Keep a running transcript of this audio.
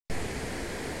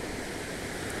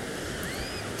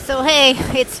So hey,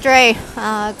 it's Dre,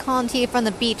 calling to you from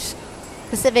the beach,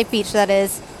 Pacific Beach that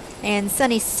is, in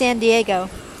sunny San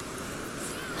Diego.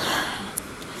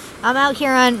 I'm out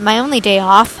here on my only day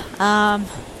off, a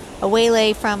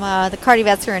waylay from the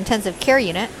cardiovascular intensive care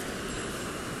unit.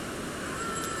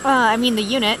 The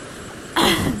unit,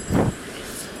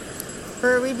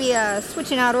 where we'd be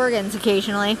switching out organs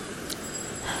occasionally.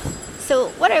 So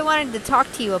what I wanted to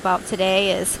talk to you about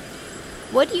today is,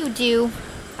 what do you do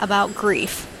about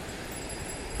grief?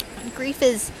 Grief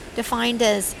is defined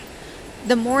as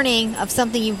the mourning of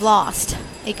something you've lost.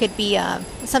 It could be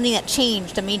something that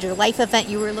changed, a major life event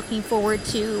you were looking forward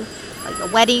to, like a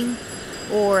wedding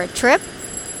or a trip,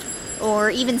 or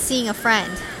even seeing a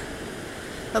friend.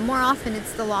 But more often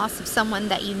it's the loss of someone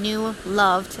that you knew,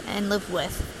 loved, and lived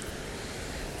with.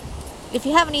 If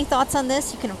you have any thoughts on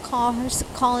this, you can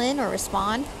call in or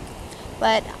respond.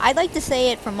 But I'd like to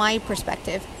say it from my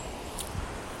perspective.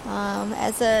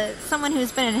 As someone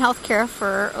who's been in healthcare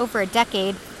for over a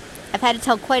decade, I've had to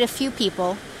tell quite a few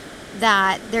people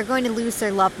that they're going to lose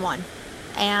their loved one,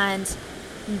 and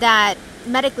that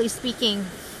medically speaking,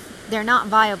 they're not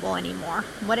viable anymore.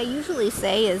 What I usually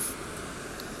say is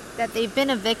that they've been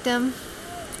a victim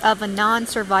of a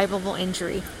non-survivable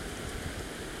injury.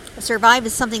 Survive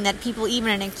is something that people,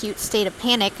 even in an acute state of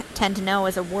panic, tend to know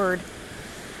as a word.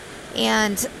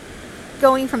 And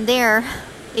going from there,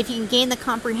 if you can gain the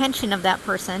comprehension of that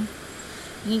person,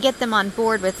 you can get them on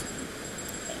board with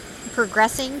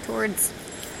progressing towards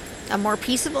a more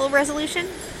peaceable resolution.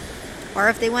 Or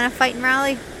if they want to fight and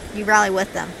rally, you rally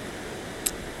with them.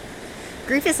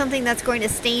 Grief is something that's going to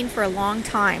stain for a long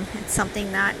time. It's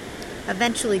something that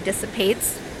eventually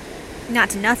dissipates, not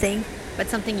to nothing, but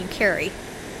something you carry.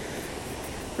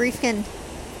 Grief can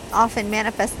often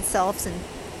manifest itself in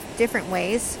different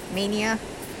ways: mania,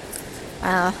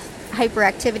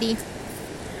 hyperactivity,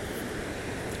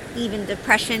 even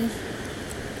depression,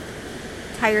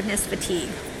 tiredness, fatigue.